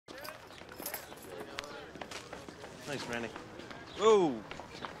Nice, Randy. Whoa.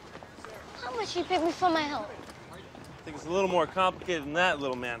 How much you pick me for my help? I think it's a little more complicated than that,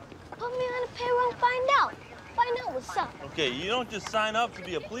 little man. Put me on the payroll and find out. Find out what's up. Okay, you don't just sign up to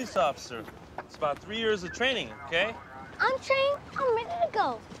be a police officer. It's about 3 years of training, okay? I'm trained. I'm ready to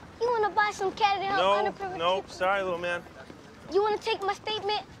go. You want to buy some candy to help underprivileged Nope. people? Sorry, little man. You want to take my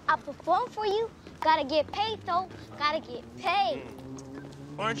statement? I'll perform for you. Gotta get paid, though. Gotta get paid.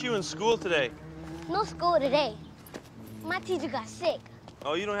 Why aren't you in school today? No school today. My teacher got sick.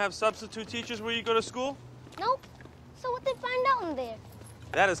 Oh, you don't have substitute teachers where you go to school? Nope. So what they find out in there?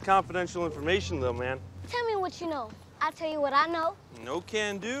 That is confidential information, little man. Tell me what you know. I'll tell you what I know. No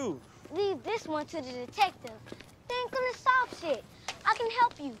can do. Leave this one to the detective. They ain't gonna solve shit. I can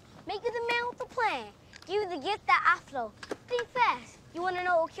help you. Make you the man with the plan. Give you the gift that I flow. Think fast. You wanna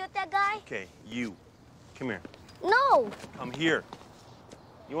know what killed that guy? Okay, you. Come here. No. Come here.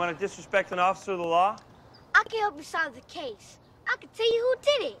 You want to disrespect an officer of the law? I can help you solve the case. I can tell you who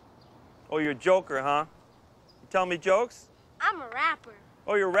did it. Oh, you're a joker, huh? You tell me jokes? I'm a rapper.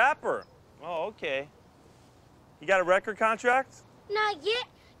 Oh, you're a rapper. Oh, okay. You got a record contract? Not yet.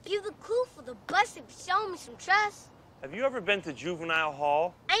 Give the clue for the bus if you show me some trust. Have you ever been to juvenile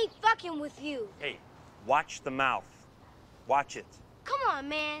hall? I ain't fucking with you. Hey, watch the mouth. Watch it. Come on,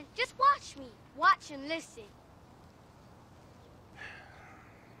 man. Just watch me. Watch and listen.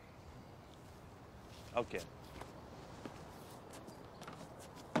 Okay.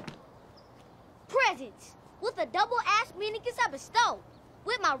 Presents. With a double-ass meaning cause I bestow.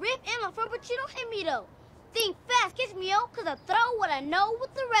 With my rip and my front, but you don't hit me though. Think fast, kiss me, yo, cause I throw what I know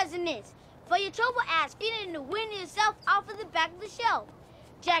with the resonance. For your trouble ass, feed it in the wind yourself off of the back of the shelf.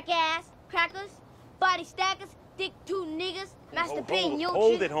 Jackass, crackers, body stackers, dick two niggas, masturbating your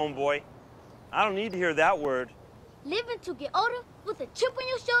Hold it, homeboy. I don't need to hear that word. Living to get older with a chip on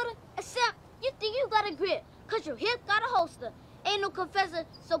your shoulder, except you think you got a grip, cause your hip got a holster. Ain't no confessor,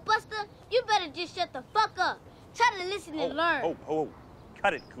 so Buster, you better just shut the fuck up. Try to listen and learn. Oh.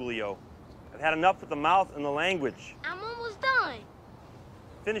 Cut it, Coolio. I've had enough with the mouth and the language. I'm almost done.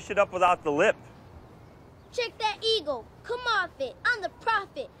 Finish it up without the lip. Check that ego. Come off it. I'm the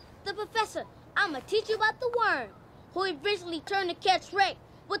prophet, the professor. I'ma teach you about the worm, who eventually turned to catch wreck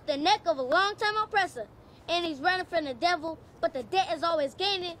with the neck of a long-time oppressor. And he's running from the devil, but the debt is always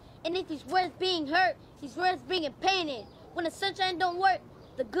gaining. And if he's worth being hurt, he's worth bringing pain in. When the sunshine don't work,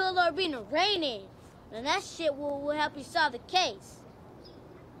 the good Lord bring the rain in. And that shit will help you solve the case.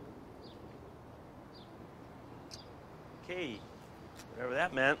 Okay, whatever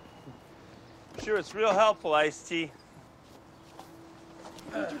that meant. I'm sure it's real helpful, Ice-T.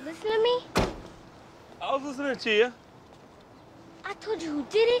 Did you listen to me? I was listening to you. I told you who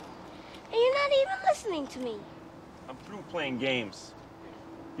did it, and you're not even listening to me. I'm through playing games.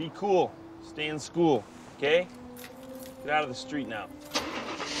 Be cool. Stay in school, okay? Get out of the street now.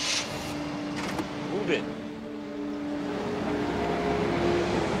 Move it.